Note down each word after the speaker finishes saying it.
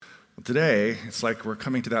Today, it's like we're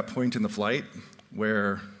coming to that point in the flight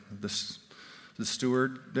where the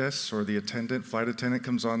stewardess or the flight attendant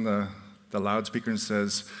comes on the loudspeaker and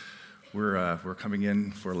says, we're coming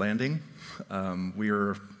in for landing.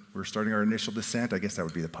 We're starting our initial descent. I guess that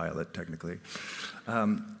would be the pilot, technically.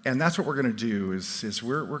 And that's what we're going to do is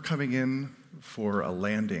we're coming in for a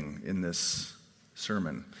landing in this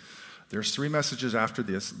sermon. There's 3 messages after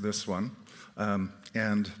this one,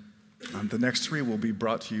 and the next 3 will be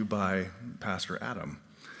brought to you by Pastor Adam.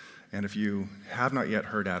 And if you have not yet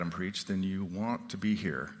heard Adam preach, then you want to be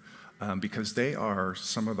here because they are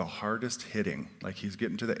some of the hardest hitting. Like, he's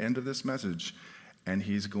getting to the end of this message, and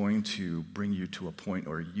he's going to bring you to a point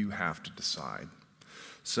where you have to decide.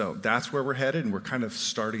 So that's where we're headed, and we're kind of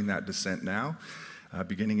starting that descent now,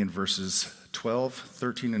 beginning in verses 12,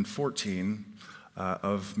 13, and 14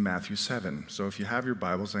 of Matthew 7. So if you have your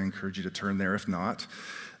Bibles, I encourage you to turn there. If not,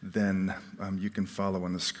 then you can follow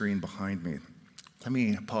on the screen behind me. Let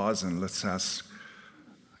me pause and let's ask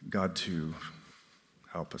God to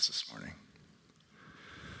help us this morning.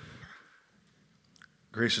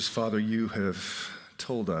 Gracious Father, you have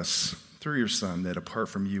told us through your Son that apart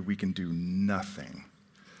from you, we can do nothing.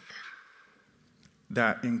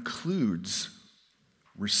 That includes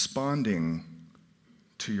responding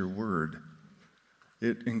to your word.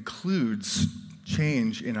 It includes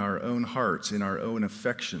change in our own hearts, in our own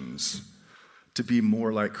affections, to be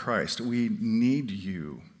more like Christ. We need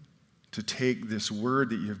you to take this word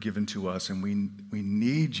that you have given to us, and we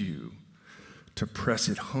need you to press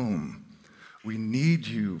it home. We need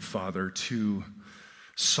you, Father, to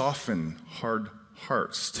soften hard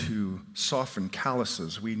hearts, to soften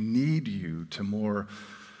calluses. We need you to more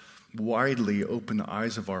widely open the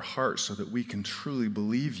eyes of our hearts so that we can truly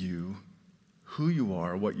believe you, who you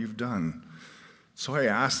are, what you've done. So I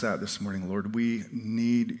ask that this morning, Lord. We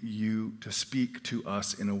need you to speak to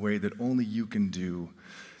us in a way that only you can do,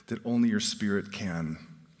 that only your Spirit can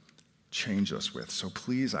change us with. So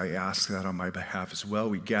please, I ask that on my behalf as well.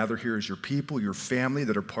 We gather here as your people, your family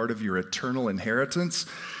that are part of your eternal inheritance.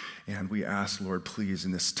 And we ask, Lord, please,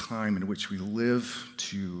 in this time in which we live,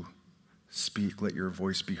 to speak. Let your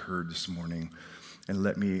voice be heard this morning. And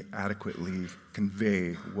let me adequately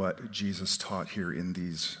convey what Jesus taught here in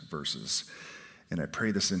these verses. And I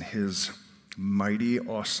pray this in his mighty,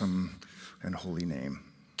 awesome, and holy name.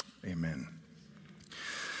 Amen.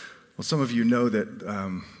 Well, some of you know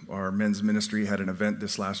that our men's ministry had an event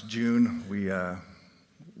this last June.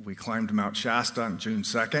 We climbed Mount Shasta on June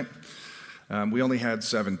 2nd. We only had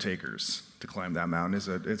 7 takers to climb that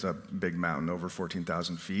mountain. It's a big mountain, over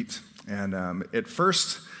 14,000 feet. And at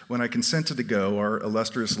first, when I consented to go, our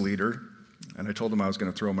illustrious leader, and I told him I was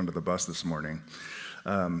going to throw him under the bus this morning,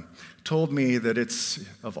 told me that it's,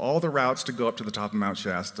 of all the routes to go up to the top of Mount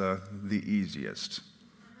Shasta, the easiest.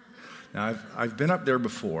 Now, I've been up there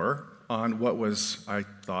before on what was, I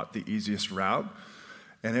thought, the easiest route,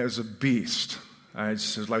 and it was a beast.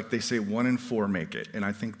 It's like they say 1 in 4 make it, and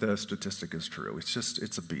I think the statistic is true.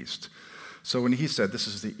 It's a beast. So when he said this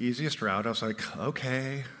is the easiest route, I was like,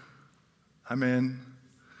 okay, I'm in.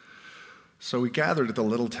 So we gathered at the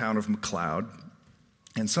little town of McLeod,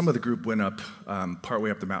 and some of the group went up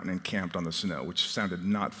partway up the mountain and camped on the snow, which sounded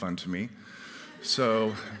not fun to me.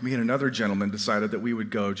 So me and another gentleman decided that we would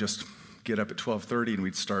go just get up at 12:30 and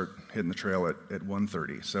we'd start hitting the trail at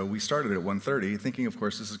 1:30. So we started at 1:30, thinking, of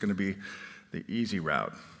course, this is going to be the easy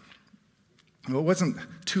route. Well, it wasn't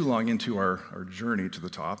too long into our journey to the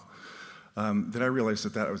top that I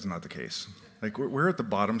realized that was not the case. Like, we're at the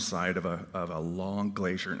bottom side of a long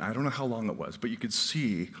glacier, and I don't know how long it was, but you could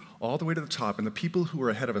see all the way to the top, and the people who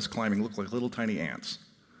were ahead of us climbing looked like little tiny ants,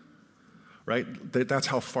 right? That's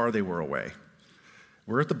how far they were away.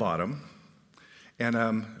 We're at the bottom,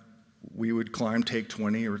 and we would take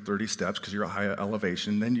 20 or 30 steps because you're at high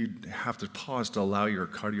elevation. Then you'd have to pause to allow your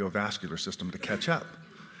cardiovascular system to catch up.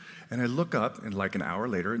 And I look up, and like an hour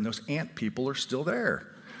later, and those ant people are still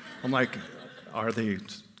there. I'm like, are they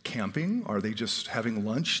camping? Are they just having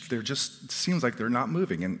lunch? It seems like they're not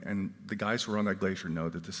moving. And the guys who are on that glacier know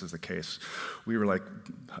that this is the case. We were like,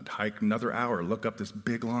 hike another hour, look up this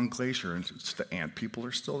big, long glacier, and the ant people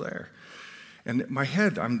are still there. And in my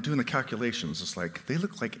head, I'm doing the calculations. It's like, they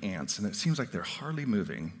look like ants, and it seems like they're hardly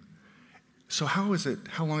moving. So how long is it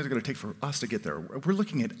going to take for us to get there? We're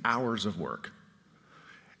looking at hours of work.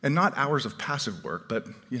 And not hours of passive work, but,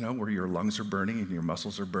 where your lungs are burning and your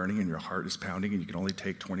muscles are burning and your heart is pounding and you can only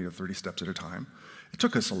take 20 to 30 steps at a time. It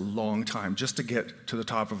took us a long time just to get to the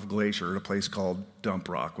top of a glacier at a place called Dump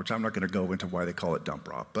Rock, which I'm not going to go into why they call it Dump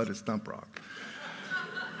Rock, but it's Dump Rock.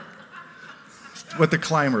 It's what the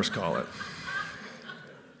climbers call it.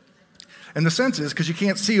 And the sense is, because you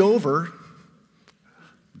can't see over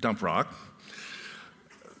Dump Rock,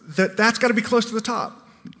 that's got to be close to the top.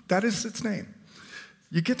 That is its name.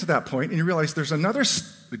 You get to that point and you realize there's another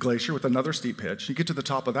glacier with another steep pitch. You get to the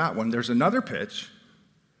top of that one, there's another pitch.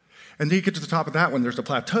 And then you get to the top of that one, there's a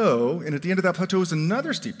plateau, and at the end of that plateau is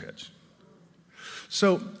another steep pitch.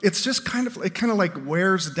 So it's just kind of like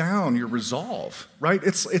wears down your resolve, right?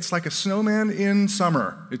 It's like a snowman in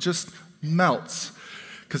summer. It just melts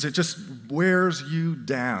because it just wears you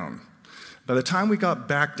down. By the time we got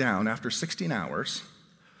back down after 16 hours,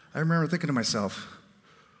 I remember thinking to myself,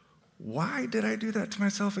 why did I do that to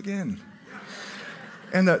myself again?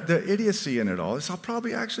 And the idiocy in it all is I'll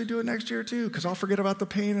probably actually do it next year too, because I'll forget about the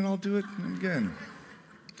pain and I'll do it again.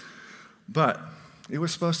 But it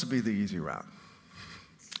was supposed to be the easy route.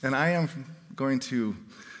 And I am going to,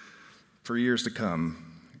 for years to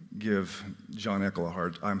come, give John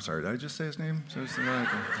Eckel I'm sorry, did I just say his name? So it's a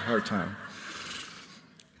hard time.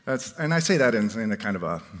 And I say that in a kind of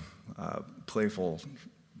a playful,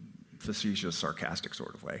 facetious, sarcastic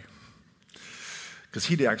sort of way. Because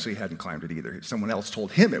he actually hadn't climbed it either. Someone else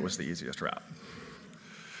told him it was the easiest route.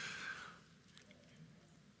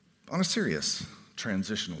 On a serious,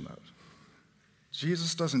 transitional note,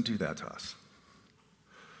 Jesus doesn't do that to us.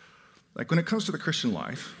 Like when it comes to the Christian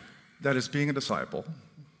life, that is being a disciple,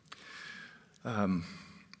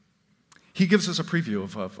 he gives us a preview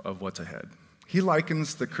of what's ahead. He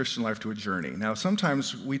likens the Christian life to a journey. Now,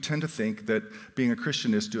 sometimes we tend to think that being a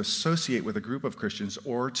Christian is to associate with a group of Christians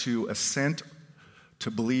or to assent to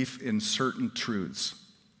belief in certain truths.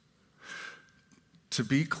 To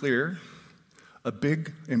be clear, a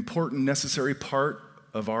big, important, necessary part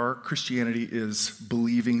of our Christianity is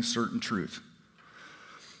believing certain truth.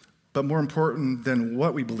 But more important than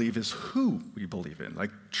what we believe is who we believe in. Like,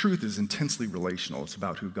 truth is intensely relational. It's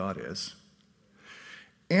about who God is.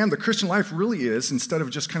 And the Christian life really is, instead of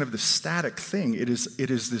just kind of the static thing, it is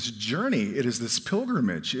this journey, it is this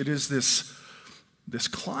pilgrimage, it is this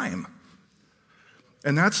climb.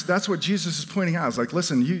 And that's what Jesus is pointing out. It's like,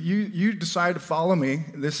 listen, you decide to follow me.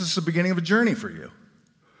 This is the beginning of a journey for you.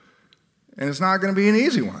 And it's not going to be an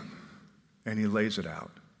easy one. And he lays it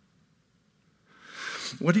out.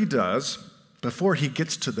 What he does, before he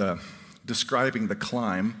gets to describing the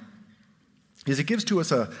climb, is he gives to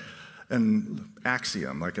us an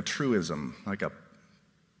axiom, like a truism, like a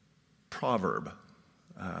proverb,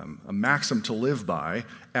 a maxim to live by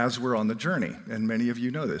as we're on the journey. And many of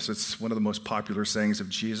you know this. It's one of the most popular sayings of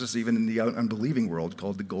Jesus, even in the unbelieving world,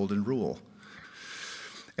 called the Golden Rule.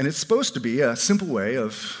 And it's supposed to be a simple way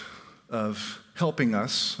of helping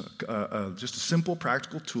us, just a simple,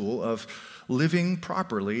 practical tool of living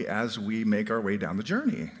properly as we make our way down the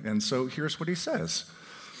journey. And so here's what he says.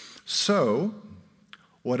 So,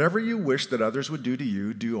 whatever you wish that others would do to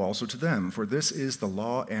you, do also to them, for this is the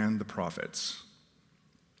law and the prophets.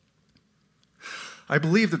 I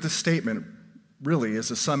believe that this statement really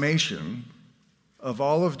is a summation of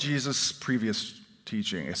all of Jesus' previous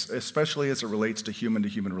teaching, especially as it relates to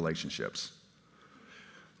human relationships.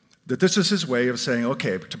 That this is his way of saying,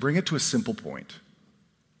 okay, to bring it to a simple point,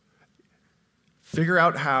 figure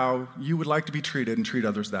out how you would like to be treated and treat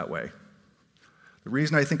others that way. The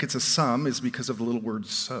reason I think it's a sum is because of the little word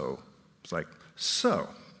so. It's like, so,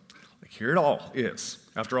 like here it all is.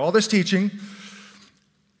 After all this teaching,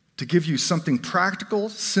 to give you something practical,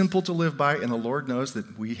 simple to live by, and the Lord knows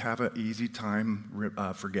that we have an easy time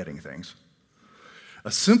forgetting things.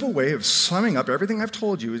 A simple way of summing up everything I've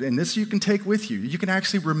told you, and this you can take with you, you can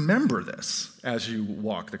actually remember this as you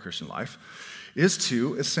walk the Christian life, is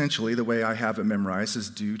to, essentially, the way I have it memorized, is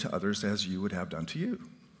do to others as you would have done to you,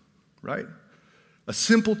 right? A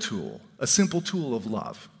simple tool of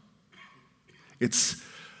love. It's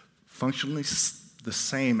functionally the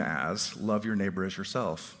same as love your neighbor as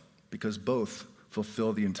yourself, because both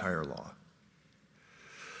fulfill the entire law.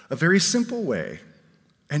 A very simple way,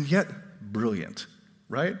 and yet brilliant,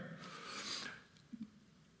 right?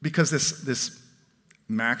 Because this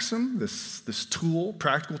maxim, this tool,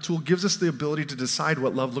 practical tool, gives us the ability to decide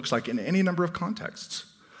what love looks like in any number of contexts,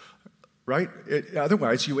 right?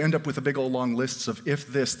 Otherwise, you end up with a big old long lists of if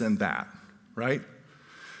this, then that, right?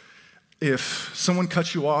 If someone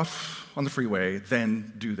cuts you off on the freeway,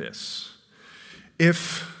 then do this.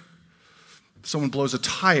 If someone blows a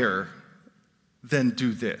tire, then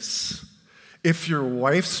do this. If your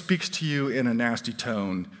wife speaks to you in a nasty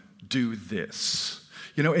tone, do this.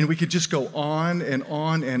 You know, and we could just go on and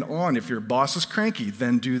on and on. If your boss is cranky,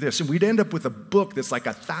 then do this. And we'd end up with a book that's like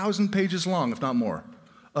 1,000 pages long, if not more,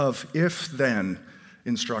 of if-then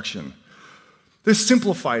instruction. This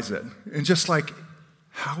simplifies it. And just like,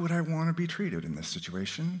 how would I want to be treated in this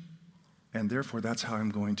situation? and therefore that's how I'm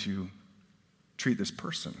going to treat this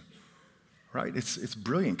person, right? It's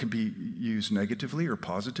brilliant. It can be used negatively or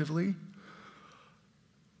positively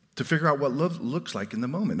to figure out what love looks like in the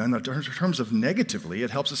moment. And in terms of negatively, it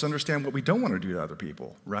helps us understand what we don't want to do to other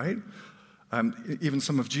people, right? Even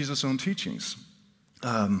some of Jesus' own teachings.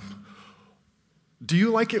 Do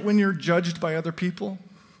you like it when you're judged by other people?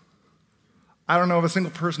 I don't know of a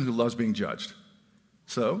single person who loves being judged.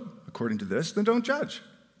 So, according to this, then don't judge.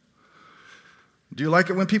 Do you like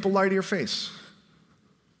it when people lie to your face?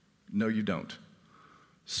 No, you don't.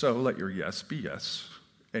 So let your yes be yes,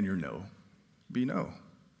 and your no be no.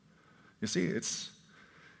 You see,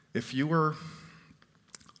 if you were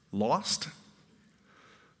lost,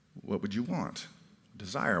 what would you want?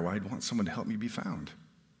 Desire. Well, I'd want someone to help me be found.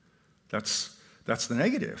 That's the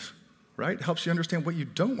negative, right? It helps you understand what you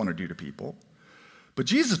don't want to do to people. But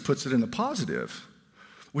Jesus puts it in the positive,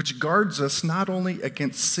 which guards us not only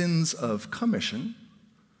against sins of commission,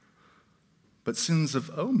 but sins of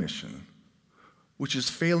omission, which is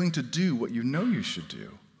failing to do what you know you should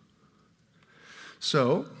do.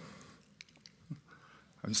 So,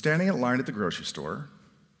 I'm standing in line at the grocery store,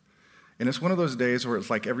 and it's one of those days where it's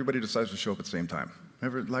like everybody decides to show up at the same time.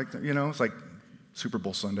 It's like Super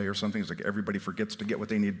Bowl Sunday or something. It's like everybody forgets to get what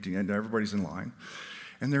they need to, and everybody's in line.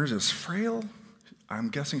 And there's this frail, I'm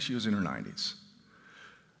guessing she was in her 90s,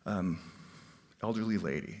 elderly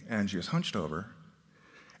lady, and she is hunched over,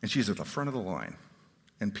 and she's at the front of the line,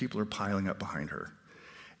 and people are piling up behind her.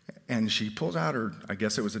 And she pulls out her, I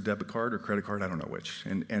guess it was a debit card or credit card, I don't know which,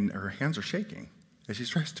 and her hands are shaking as she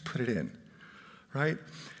tries to put it in, right?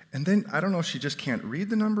 And then I don't know if she just can't read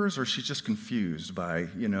the numbers or she's just confused by,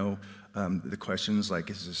 the questions like,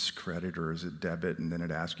 is this credit or is it debit? And then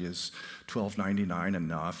it asks you, is $12.99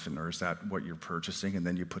 enough? Or is that what you're purchasing? And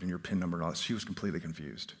then you put in your PIN number and all that. She was completely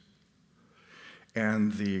confused.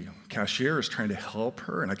 And the cashier is trying to help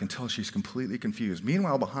her, and I can tell she's completely confused.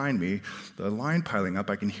 Meanwhile, behind me, the line piling up,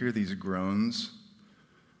 I can hear these groans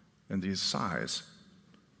and these sighs.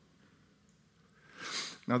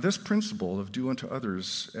 Now, this principle of do unto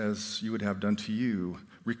others as you would have done to you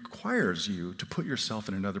requires you to put yourself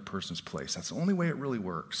in another person's place. That's the only way it really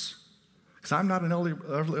works. Because I'm not an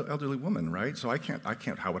elderly woman, right? So I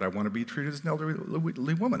can't, how would I want to be treated as an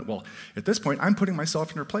elderly woman? Well, at this point, I'm putting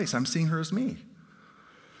myself in her place. I'm seeing her as me.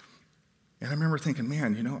 And I remember thinking,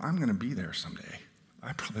 man, I'm going to be there someday.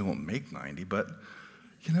 I probably won't make 90, but,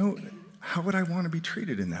 how would I want to be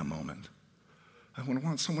treated in that moment? I would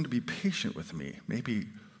want someone to be patient with me, maybe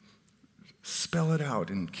spell it out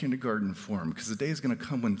in kindergarten form, because the day is going to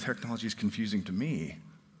come when technology is confusing to me.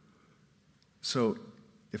 So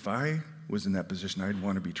if I was in that position, I'd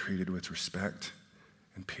want to be treated with respect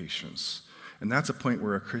and patience. And that's a point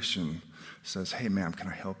where a Christian says, hey, ma'am, can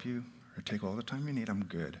I help you? Or take all the time you need? I'm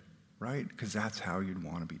good, right? Because that's how you'd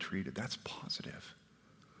want to be treated. That's positive.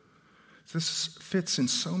 This fits in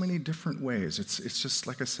so many different ways. It's just,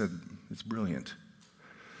 like I said, it's brilliant.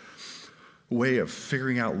 A way of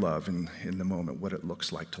figuring out love in the moment, what it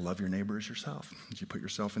looks like to love your neighbor as yourself. You put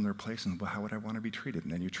yourself in their place and, well, how would I want to be treated?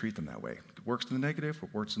 And then you treat them that way. It works in the negative,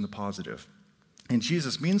 it works in the positive. And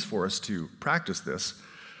Jesus means for us to practice this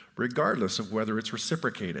regardless of whether it's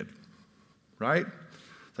reciprocated, right?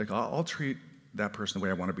 It's like, I'll treat that person the way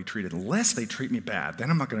I want to be treated unless they treat me bad. Then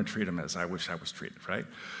I'm not going to treat them as I wish I was treated, right?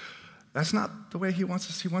 That's not the way he wants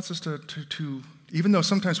us. He wants us to even though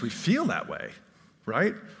sometimes we feel that way,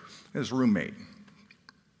 right? His roommate,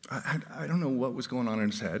 I don't know what was going on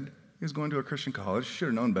in his head. He was going to a Christian college. Should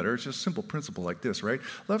have known better. It's just a simple principle like this, right?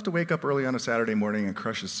 Love to wake up early on a Saturday morning and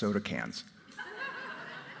crush his soda cans.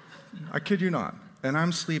 I kid you not. And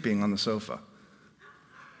I'm sleeping on the sofa.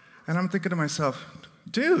 And I'm thinking to myself,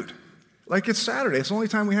 dude, like it's Saturday. It's the only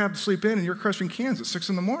time we have to sleep in, and you're crushing cans at 6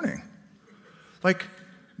 a.m. Like,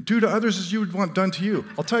 do to others as you would want done to you.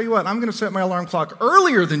 I'll tell you what, I'm going to set my alarm clock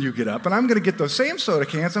earlier than you get up, and I'm going to get those same soda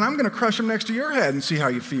cans, and I'm going to crush them next to your head and see how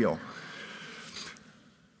you feel.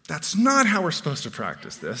 That's not how we're supposed to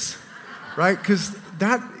practice this, right? Because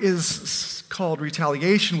that is called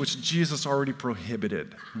retaliation, which Jesus already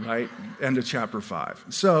prohibited, right? End of chapter 5.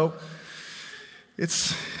 So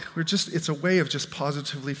it's a way of just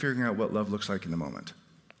positively figuring out what love looks like in the moment.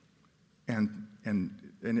 And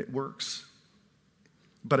it works.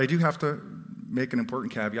 But I do have to make an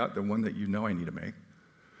important caveat, the one that you know I need to make.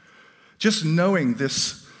 Just knowing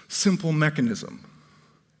this simple mechanism,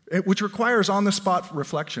 which requires on-the-spot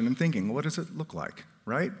reflection and thinking, well, what does it look like,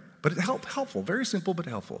 right? But it's helpful, very simple but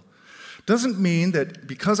helpful. Doesn't mean that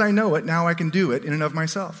because I know it, now I can do it in and of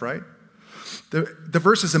myself, right? The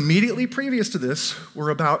verses immediately previous to this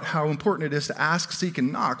were about how important it is to ask, seek,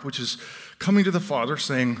 and knock, which is coming to the Father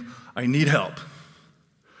saying, I need help.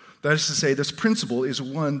 That is to say, this principle is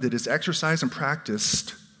one that is exercised and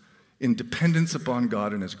practiced in dependence upon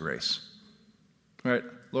God and His grace. Right,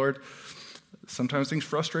 Lord, sometimes things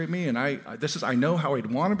frustrate me, and I know how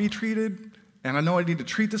I'd want to be treated, and I know I need to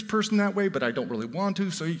treat this person that way, but I don't really want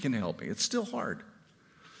to, so you can help me. It's still hard.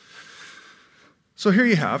 So here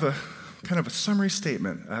you have a kind of a summary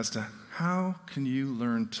statement as to how can you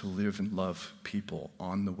learn to live and love people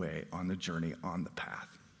on the way, on the journey, on the path.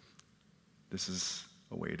 This is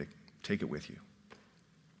a way to take it with you.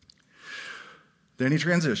 Then he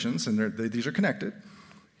transitions, and these are connected.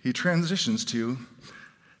 He transitions to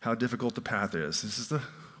how difficult the path is. This is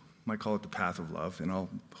might call it the path of love, and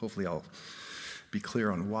hopefully I'll be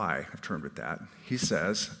clear on why I've turned with that. He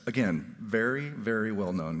says, again, very, very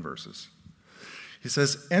well-known verses. He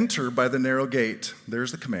says, enter by the narrow gate.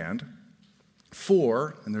 There's the command.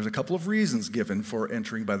 And there's a couple of reasons given for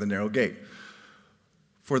entering by the narrow gate.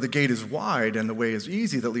 For the gate is wide and the way is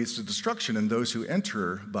easy that leads to destruction, and those who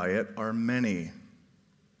enter by it are many.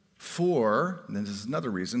 And then this is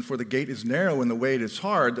another reason, for the gate is narrow and the way is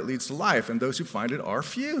hard that leads to life, and those who find it are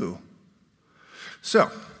few.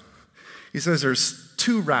 So, he says there's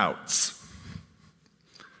two routes,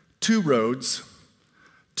 two roads,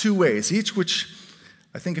 two ways, each which,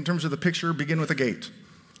 I think in terms of the picture, begin with a gate.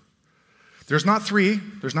 There's not 3,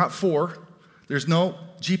 there's not 4, there's no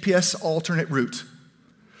GPS alternate route.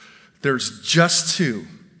 There's just 2.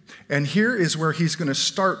 And here is where he's going to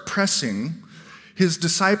start pressing his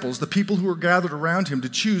disciples, the people who are gathered around him, to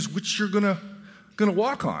choose which you're going to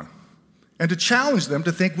walk on, and to challenge them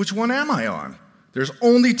to think, which one am I on? There's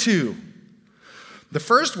only 2. The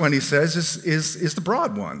first one, he says, is the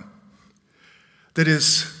broad one, that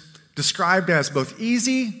is described as both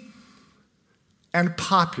easy and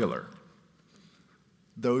popular.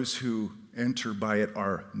 Those who enter by it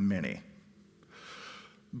are many.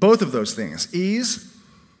 Both of those things, ease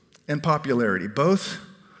and popularity, both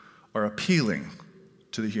are appealing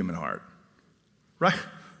to the human heart. Right?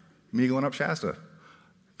 Me going up Shasta.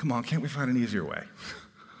 Come on, can't we find an easier way?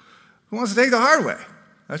 Who wants to take the hard way?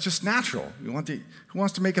 That's just natural. Who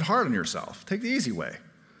wants to make it hard on yourself? Take the easy way.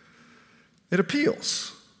 It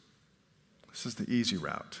appeals. This is the easy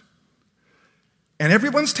route. And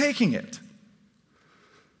everyone's taking it.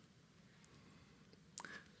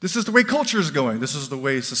 This is the way culture is going. This is the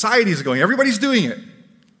way society is going. Everybody's doing it.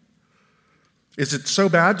 Is it so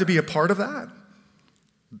bad to be a part of that?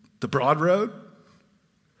 The broad road?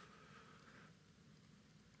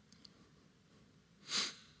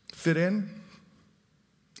 Fit in?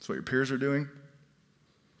 That's what your peers are doing.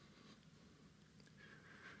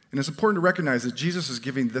 And it's important to recognize that Jesus is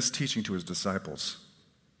giving this teaching to his disciples.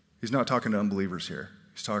 He's not talking to unbelievers here.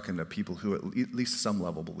 He's talking to people who at least some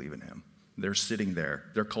level believe in him. They're sitting there.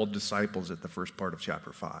 They're called disciples at the first part of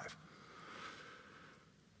chapter 5.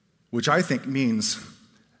 Which I think means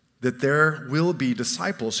that there will be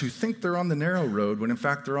disciples who think they're on the narrow road when in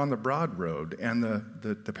fact they're on the broad road. And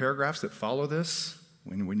the paragraphs that follow this,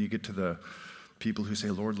 when you get to the people who say,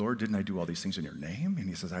 Lord, Lord, didn't I do all these things in your name? And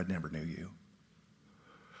he says, I never knew you.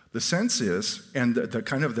 The sense is, and the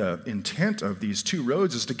kind of the intent of these 2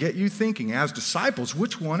 roads is to get you thinking as disciples,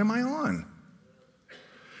 which one am I on?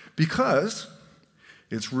 Because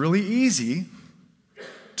it's really easy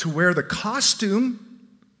to wear the costume,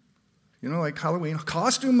 like Halloween,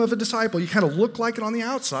 costume of a disciple. You kind of look like it on the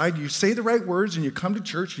outside. You say the right words, and you come to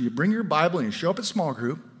church, and you bring your Bible, and you show up at small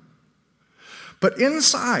group. But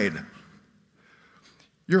inside,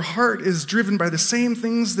 your heart is driven by the same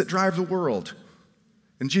things that drive the world.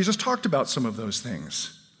 And Jesus talked about some of those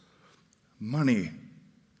things. Money,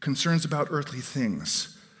 concerns about earthly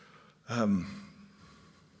things,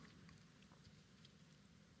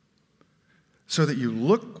 so that you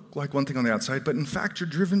look like one thing on the outside, but in fact you're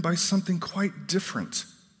driven by something quite different.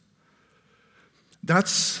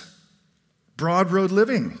 That's broad road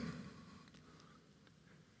living.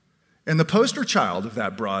 And the poster child of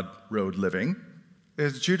that broad road living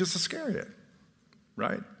is Judas Iscariot,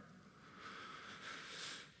 right?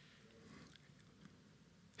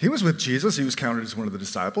 He was with Jesus. He was counted as one of the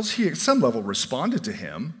disciples. He, at some level, responded to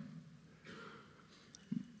him.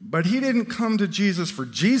 But he didn't come to Jesus for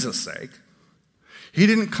Jesus' sake. He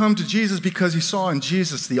didn't come to Jesus because he saw in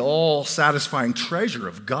Jesus the all-satisfying treasure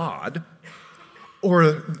of God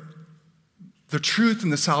or the truth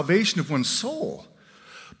and the salvation of one's soul.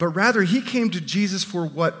 But rather, he came to Jesus for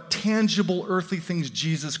what tangible earthly things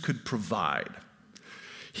Jesus could provide.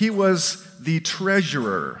 He was the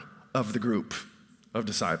treasurer of the group of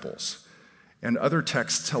disciples. And other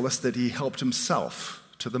texts tell us that he helped himself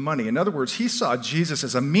to the money. In other words, he saw Jesus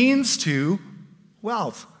as a means to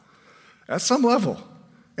wealth at some level.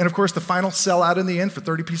 And of course, the final sellout in the end for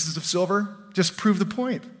 30 pieces of silver just proved the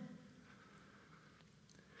point.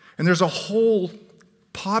 And there's a whole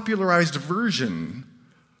popularized version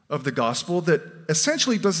of the gospel that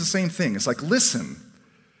essentially does the same thing. It's like, listen,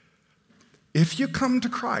 if you come to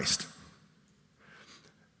Christ,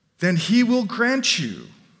 then he will grant you,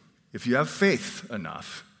 if you have faith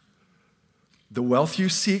enough, the wealth you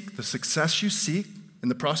seek, the success you seek, and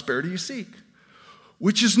the prosperity you seek,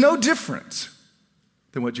 which is no different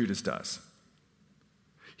than what Judas does.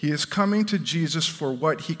 He is coming to Jesus for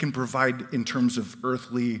what he can provide in terms of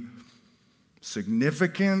earthly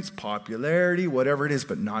significance, popularity, whatever it is,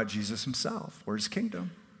 but not Jesus himself or his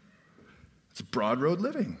kingdom. It's broad road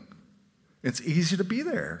living. It's easy to be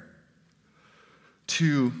there.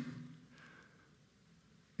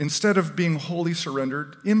 Instead of being wholly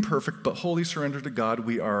surrendered, imperfect, but wholly surrendered to God,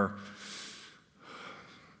 we are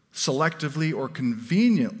selectively or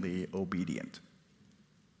conveniently obedient.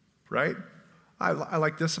 Right? I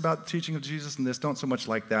like this about the teaching of Jesus and this, don't so much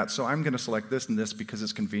like that, so I'm going to select this and this because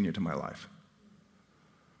it's convenient to my life.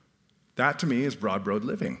 That, to me, is broad road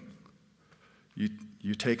living.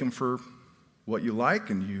 You take them for what you like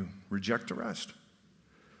and you reject the rest.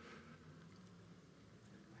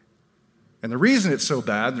 And the reason it's so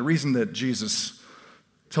bad, the reason that Jesus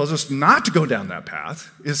tells us not to go down that path,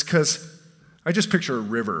 is because I just picture a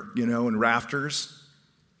river, and rafters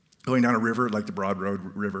going down a river like the Broad Road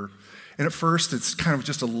River. And at first, it's kind of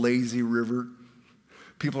just a lazy river.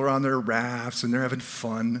 People are on their rafts and they're having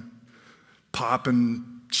fun, popping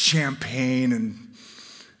champagne and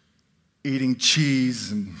eating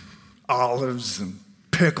cheese and olives and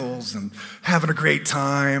pickles and having a great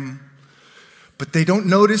time. But they don't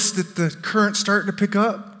notice that the current's starting to pick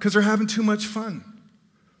up because they're having too much fun.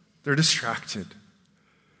 They're distracted.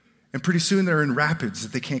 And pretty soon they're in rapids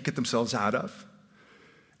that they can't get themselves out of.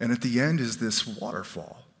 And at the end is this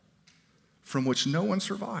waterfall from which no one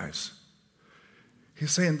survives. He's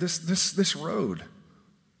saying this road,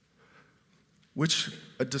 which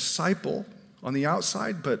a disciple on the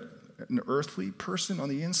outside, but an earthly person on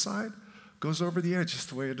the inside, goes over the edge. It's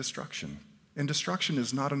the way of destruction. And destruction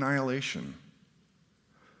is not annihilation.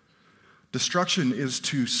 Destruction is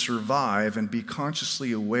to survive and be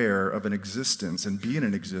consciously aware of an existence and be in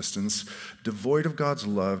an existence devoid of God's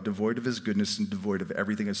love, devoid of his goodness, and devoid of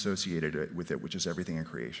everything associated with it, which is everything in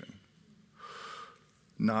creation.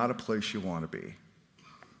 Not a place you want to be.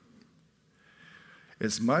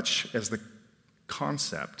 As much as the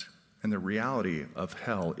concept and the reality of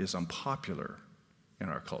hell is unpopular in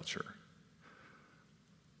our culture,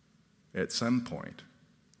 at some point,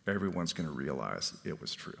 everyone's going to realize it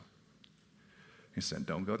was true. He said,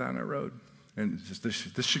 don't go down that road. And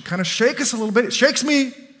this should kind of shake us a little bit. It shakes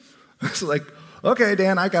me. It's like, okay,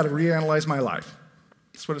 Dan, I got to reanalyze my life.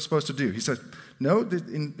 That's what it's supposed to do. He said, no,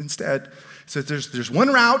 instead, he said, there's one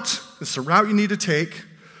route. It's the route you need to take.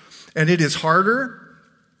 And it is harder.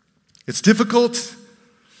 It's difficult.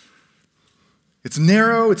 It's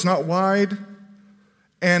narrow. It's not wide.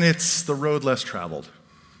 And it's the road less traveled.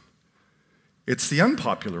 It's the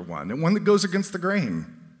unpopular one, and one that goes against the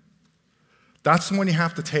grain. That's the one you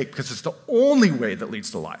have to take because it's the only way that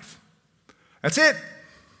leads to life. That's it.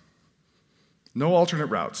 No alternate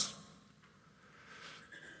routes.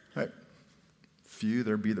 Right. Few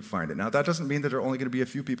there be that find it. Now, that doesn't mean that there are only going to be a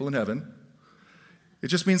few people in heaven. It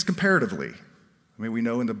just means comparatively. I mean, we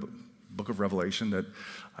know in the book of Revelation that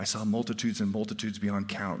I saw multitudes and multitudes beyond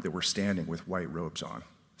count that were standing with white robes on.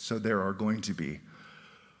 So there are going to be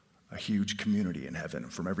a huge community in heaven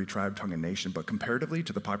from every tribe, tongue, and nation. But comparatively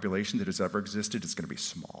to the population that has ever existed, it's going to be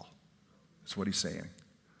small. That's what he's saying.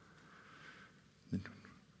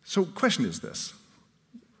 So the question is this.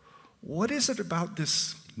 What is it about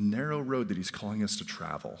this narrow road that he's calling us to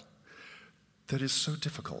travel that is so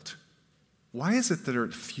difficult? Why is it that there are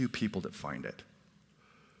few people that find it?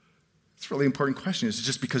 It's a really important question. Is it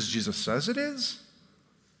just because Jesus says it is?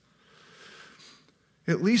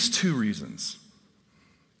 At least two reasons.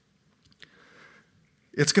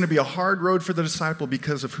 It's going to be a hard road for the disciple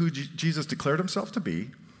because of who Jesus declared himself to be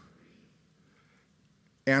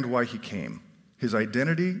and why he came, his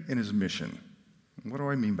identity and his mission. What do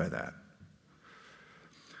I mean by that?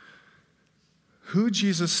 Who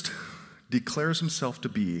Jesus declares himself to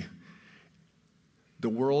be, the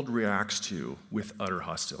world reacts to with utter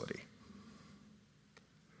hostility.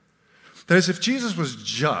 That is, if Jesus was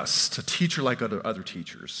just a teacher like other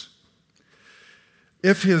teachers,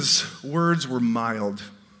 if his words were mild,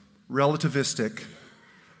 relativistic,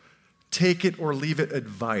 take it or leave it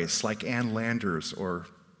advice like Ann Landers or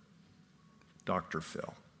Dr.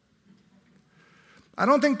 Phil, I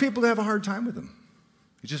don't think people would have a hard time with him.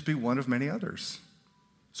 He'd just be one of many others.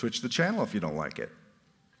 Switch the channel if you don't like it.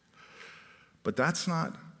 But that's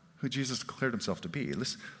not who Jesus declared himself to be.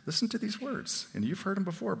 Listen to these words, and you've heard them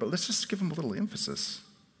before, but let's just give them a little emphasis.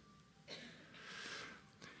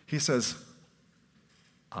 He says,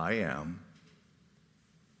 I am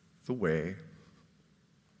the way,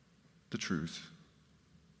 the truth,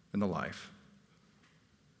 and the life.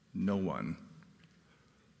 No one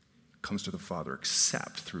comes to the Father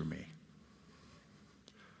except through me.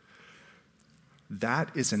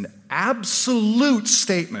 That is an absolute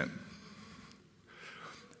statement.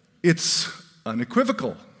 It's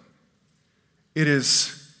unequivocal. It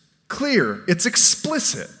is clear. It's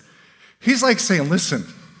explicit. He's like saying, listen,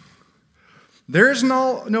 there's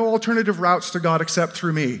no alternative routes to God except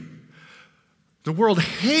through me. The world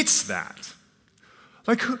hates that.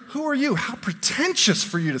 Like, who are you? How pretentious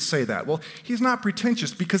for you to say that. Well, he's not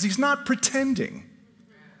pretentious because he's not pretending.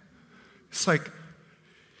 It's like,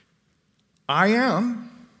 I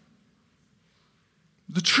am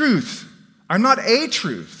the truth. I'm not a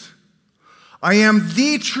truth. I am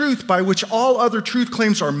the truth by which all other truth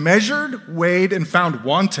claims are measured, weighed, and found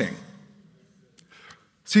wanting.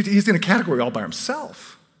 See, he's in a category all by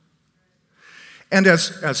himself. And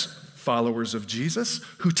as followers of Jesus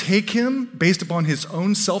who take him based upon his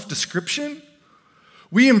own self-description,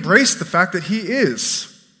 we embrace the fact that he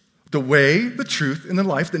is the way, the truth, and the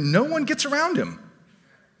life, that no one gets around him,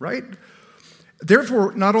 right?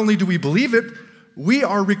 Therefore, not only do we believe it, we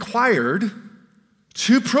are required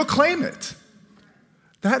to proclaim it.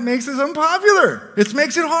 That makes it unpopular. It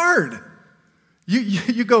makes it hard.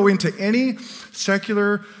 You go into any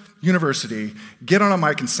secular university, get on a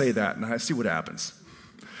mic and say that, and I see what happens.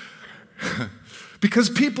 Because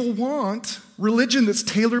people want religion that's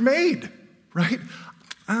tailor-made, right?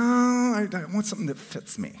 I want something that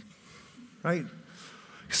fits me, right?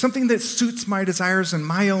 Something that suits my desires and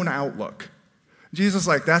my own outlook. Jesus is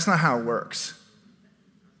like, that's not how it works.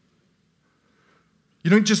 You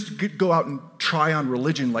don't just go out and try on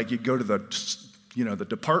religion like you go to the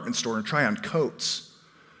department store and try on coats.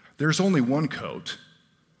 There's only one coat.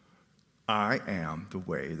 I am the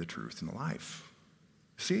way, the truth, and the life.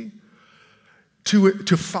 See?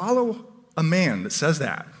 To follow a man that says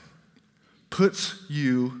that puts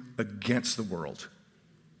you against the world.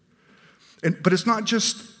 But it's not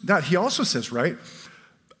just that. He also says, right,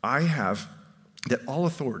 I have that all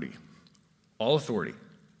authority,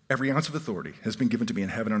 every ounce of authority has been given to me in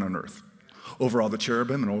heaven and on earth, over all the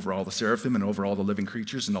cherubim and over all the seraphim and over all the living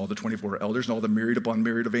creatures and all the 24 elders and all the myriad upon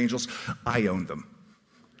myriad of angels. I own them.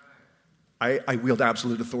 I wield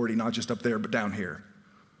absolute authority, not just up there, but down here.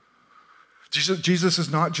 Jesus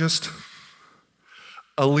is not just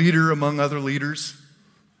a leader among other leaders.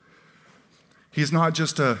 He's not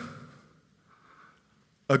just a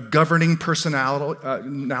governing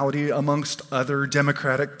personality amongst other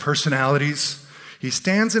democratic personalities. He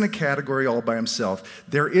stands in a category all by himself.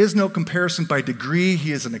 There is no comparison by degree.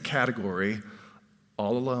 He is in a category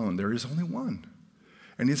all alone. There is only one.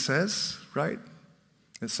 And he says, right,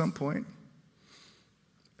 at some point,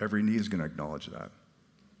 every knee is going to acknowledge that.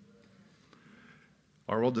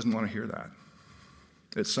 Our world doesn't want to hear that.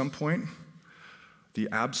 At some point, the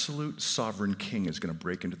absolute sovereign king is going to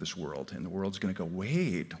break into this world, and the world's going to go,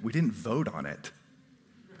 wait, we didn't vote on it.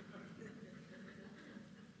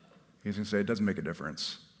 He's going to say, it doesn't make a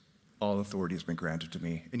difference. All authority has been granted to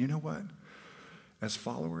me. And you know what? As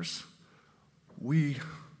followers, we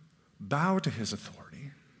bow to his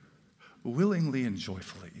authority willingly and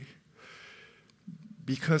joyfully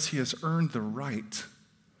because he has earned the right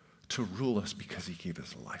to rule us because he gave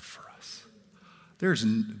his life for us. There's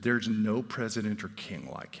no president or king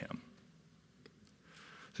like him.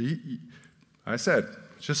 So I said,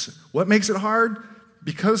 just what makes it hard?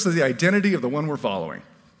 Because of the identity of the one we're following.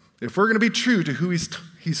 If we're going to be true to who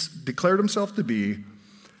he's declared himself to be,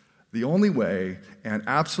 the only way and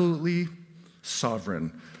absolutely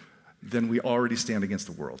sovereign, then we already stand against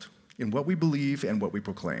the world in what we believe and what we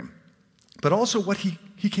proclaim. But also what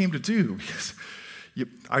he came to do.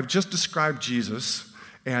 I've just described Jesus,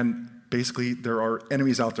 and basically there are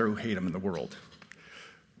enemies out there who hate him in the world.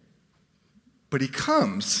 But he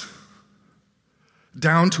comes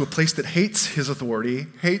down to a place that hates his authority,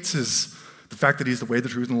 hates the fact that he's the way, the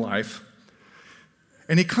truth, and the life.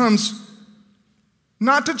 And he comes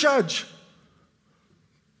not to judge,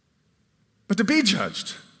 but to be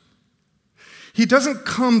judged. He doesn't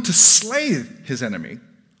come to slay his enemy.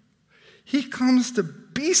 He comes to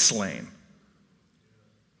be slain.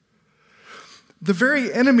 The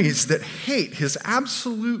very enemies that hate his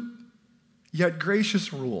absolute yet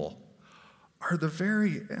gracious rule are the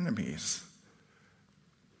very enemies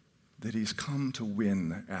that he's come to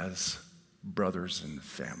win as brothers and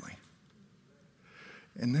family.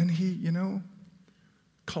 And then he,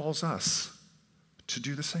 calls us to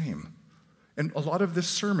do the same. And a lot of this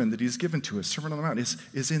sermon that he's given to us, Sermon on the Mount,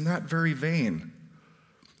 is in that very vein.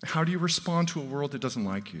 How do you respond to a world that doesn't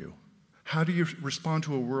like you? How do you respond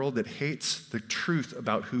to a world that hates the truth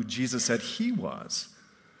about who Jesus said he was?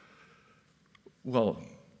 Well,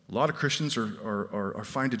 a lot of Christians are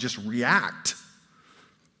fine to just react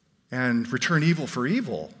and return evil for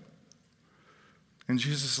evil. And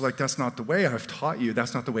Jesus is like, that's not the way I've taught you.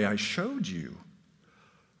 That's not the way I showed you.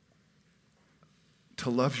 To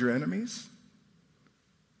love your enemies,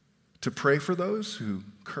 to pray for those who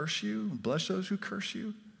curse you, bless those who curse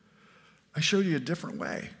you. I showed you a different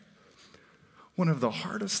way. One of the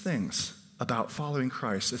hardest things about following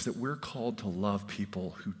Christ is that we're called to love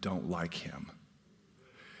people who don't like him.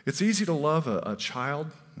 It's easy to love a child,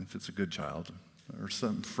 if it's a good child, or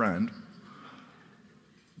some friend,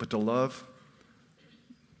 but to love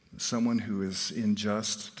someone who is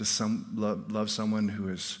unjust, to love someone who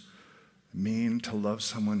is mean, to love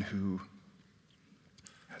someone who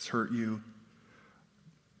has hurt you,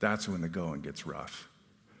 that's when the going gets rough.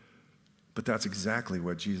 But that's exactly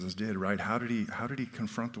what Jesus did, right? How did he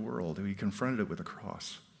confront the world? He confronted it with a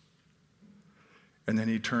cross. And then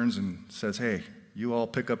he turns and says, hey, you all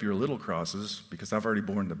pick up your little crosses because I've already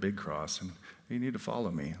borne the big cross, and you need to follow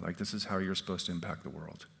me. Like, this is how you're supposed to impact the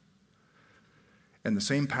world. And the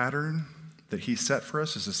same pattern that he set for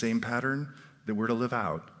us is the same pattern that we're to live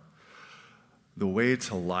out. The way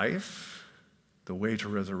to life, the way to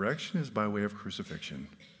resurrection is by way of crucifixion.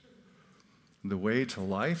 The way to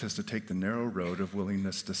life is to take the narrow road of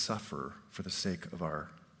willingness to suffer for the sake of our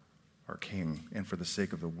King and for the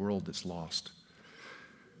sake of the world that's lost.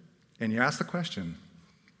 And you ask the question,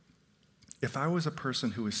 if I was a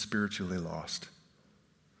person who was spiritually lost,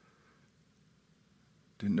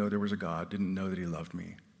 didn't know there was a God, didn't know that he loved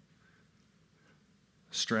me,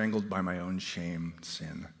 strangled by my own shame,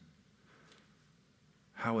 sin,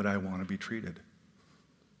 how would I want to be treated?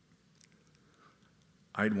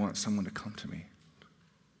 I'd want someone to come to me,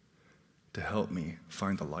 to help me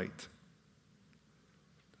find the light,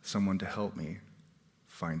 someone to help me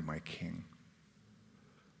find my King.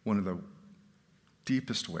 One of the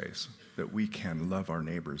deepest ways that we can love our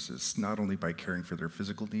neighbors is not only by caring for their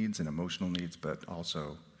physical needs and emotional needs, but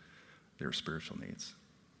also their spiritual needs,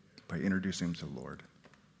 by introducing them to the Lord.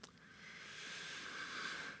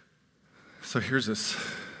 So here's this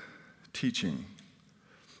teaching,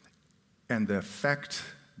 and the effect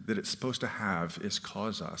that it's supposed to have is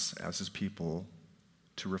cause us as his people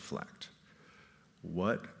to reflect.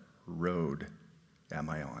 What road am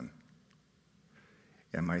I on?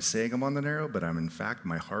 Am I saying I'm on the narrow, but I'm in fact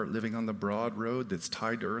my heart living on the broad road that's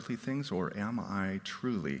tied to earthly things? Or am I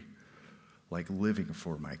truly like living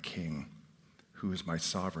for my King, who is my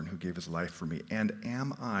sovereign, who gave his life for me? And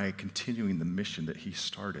am I continuing the mission that he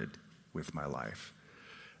started with my life?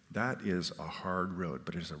 That is a hard road,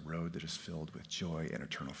 but it is a road that is filled with joy and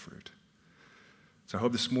eternal fruit. So I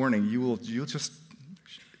hope this morning you'll just,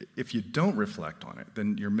 if you don't reflect on it,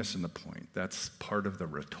 then you're missing the point. That's part of the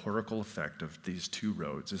rhetorical effect of these two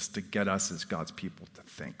roads, is to get us as God's people to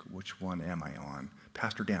think, which one am I on?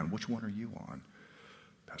 Pastor Dan, which one are you on?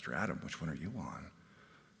 Pastor Adam, which one are you on?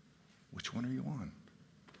 Which one are you on?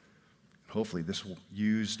 Hopefully this will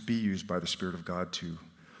be used by the Spirit of God to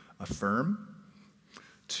affirm,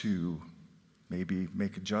 to maybe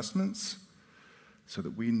make adjustments, so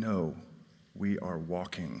that we know we are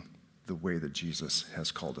walking the way that Jesus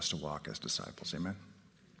has called us to walk as disciples. Amen.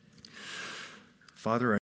 Father,